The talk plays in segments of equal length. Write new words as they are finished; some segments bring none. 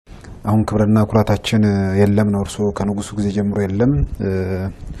አሁን ክብርና ኩራታችን የለም ነው እርሶ ከንጉሱ ጊዜ ጀምሮ የለም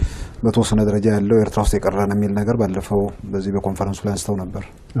በተወሰነ ደረጃ ያለው ኤርትራ ውስጥ የቀረና የሚል ነገር ባለፈው በዚህ በኮንፈረንሱ ላይ አንስተው ነበር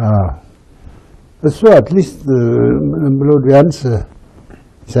እሱ አትሊስት ብሎ ቢያንስ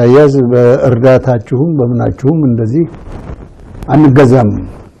ኢሳያስ በእርዳታችሁም በመናችሁም እንደዚህ አንገዛም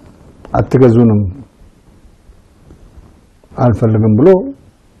አትገዙንም አልፈልግም ብሎ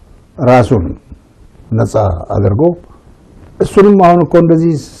ራሱን ነፃ አድርጎ እሱንም አሁን እኮ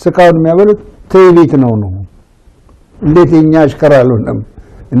እንደዚህ ስቃውን የሚያበሉት ትዕቢት ነው እንዴት የኛ አሽከራ አልሆነም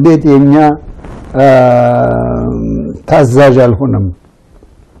እንዴት የኛ ታዛዥ አልሆነም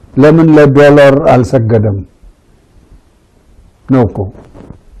ለምን ለዶላር አልሰገደም ነው እኮ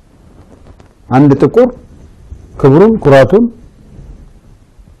አንድ ጥቁር ክብሩን ኩራቱን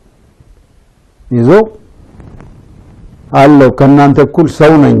ይዞ አለው ከናንተ እኩል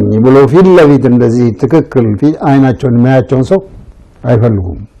ሰው ነኝ ብሎ ፊት ለፊት እንደዚህ ትክክል ፊት አይናቸውን የሚያያቸውን ሰው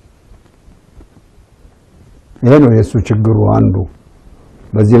አይፈልጉም ይሄ ነው የሱ ችግሩ አንዱ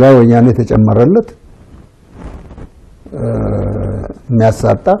በዚህ ላይ ወያኔ ተጨመረለት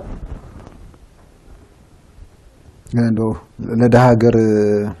የሚያሳጣ እንደው ለደሃ ሀገር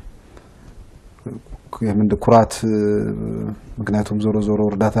የምንድ ኩራት ምክንያቱም ዞሮ ዞሮ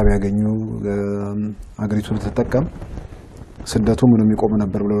እርዳታ ቢያገኙ አገሪቱን ተጠቀም ስደቱ ምንም ይቆም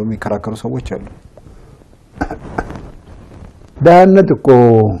ነበር ብለው የሚከራከሩ ሰዎች አሉ ደህነት እኮ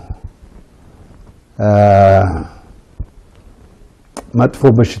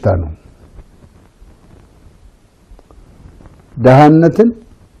መጥፎ በሽታ ነው ደህነትን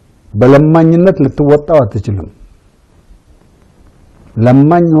በለማኝነት ልትወጣው አትችልም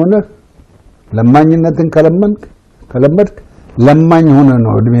ለማኝ ሆነ ለማኝነትን ከለመድክ ለማኝ ሆነ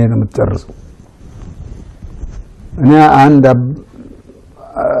ነው እድሜን የምትጨርሰው እኔ አንድ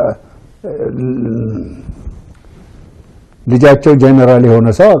ልጃቸው ጀነራል የሆነ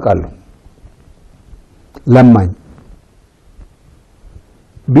ሰው አውቃለሁ ለማኝ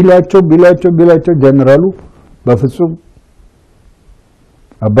ቢላቸው ጀነራሉ በፍጹም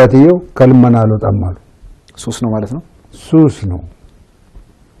አባትየው ከልመና አልወጣም አሉ ሱስ ነው ማለት ነው ሱስ ነው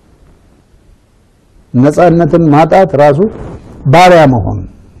ነፃነትን ማጣት ራሱ ባሪያ መሆን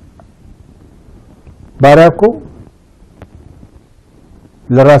ባሪያ እኮ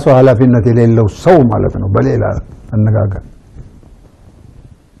ለራሱ ኃላፊነት የሌለው ሰው ማለት ነው በሌላ አነጋገር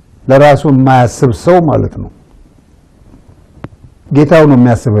ለራሱ የማያስብ ሰው ማለት ነው ጌታው ነው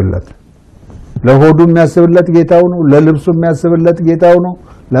የሚያስብለት ለሆዱ የሚያስብለት ጌታው ነው ለልብሱ የሚያስብለት ጌታው ነው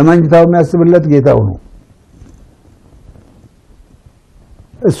ለመኝታው የሚያስብለት ጌታው ነው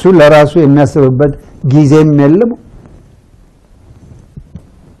እሱ ለራሱ የሚያስብበት ጊዜም የለም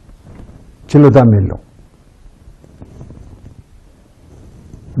ችሎታም የለው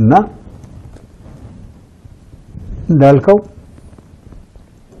እና እንዳልከው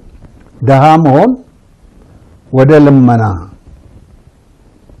ደሃ መሆን ወደ ልመና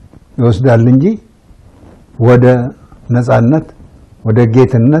ይወስዳል እንጂ ወደ ነፃነት ወደ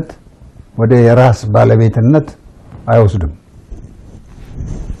ጌትነት ወደ የራስ ባለቤትነት አይወስድም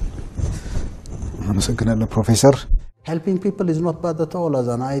አመሰግናለሁ ፕሮፌሰር Helping people is not bad at all as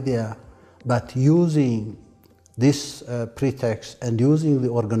an idea, but using this pretext and using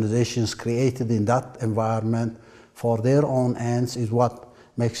the organizations created in that environment for their own ends is what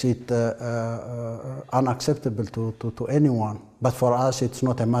makes it unacceptable to anyone. But for us, it's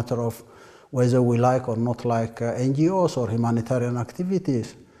not a matter of whether we like or not like NGOs or humanitarian activities.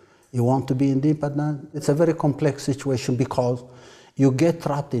 You want to be independent. It's a very complex situation because you get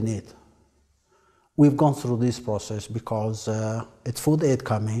trapped in it. We've gone through this process because it's food aid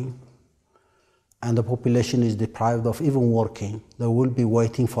coming and the population is deprived of even working. They will be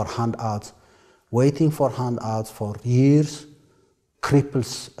waiting for handouts. Waiting for handouts for years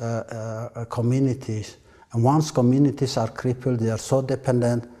cripples communities. And once communities are crippled, they are so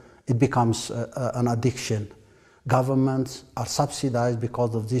dependent, it becomes an addiction. Governments are subsidized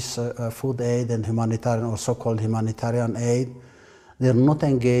because of this food aid and humanitarian or so-called humanitarian aid. They're not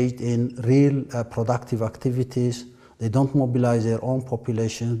engaged in real productive activities. They don't mobilize their own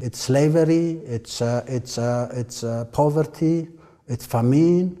population. It's slavery, it's poverty, it's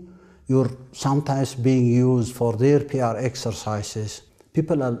famine. You're sometimes being used for their PR exercises.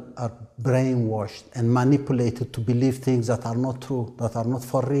 People are brainwashed and manipulated to believe things that are not true, that are not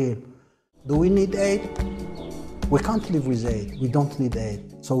for real. Do we need aid? We can't live with aid. We don't need aid.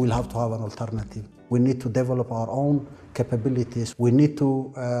 So we'll have to have an alternative. We need to develop our own capabilities. We need to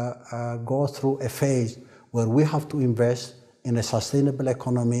go through a phase where we have to invest in a sustainable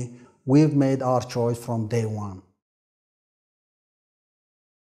economy. We've made our choice from day one.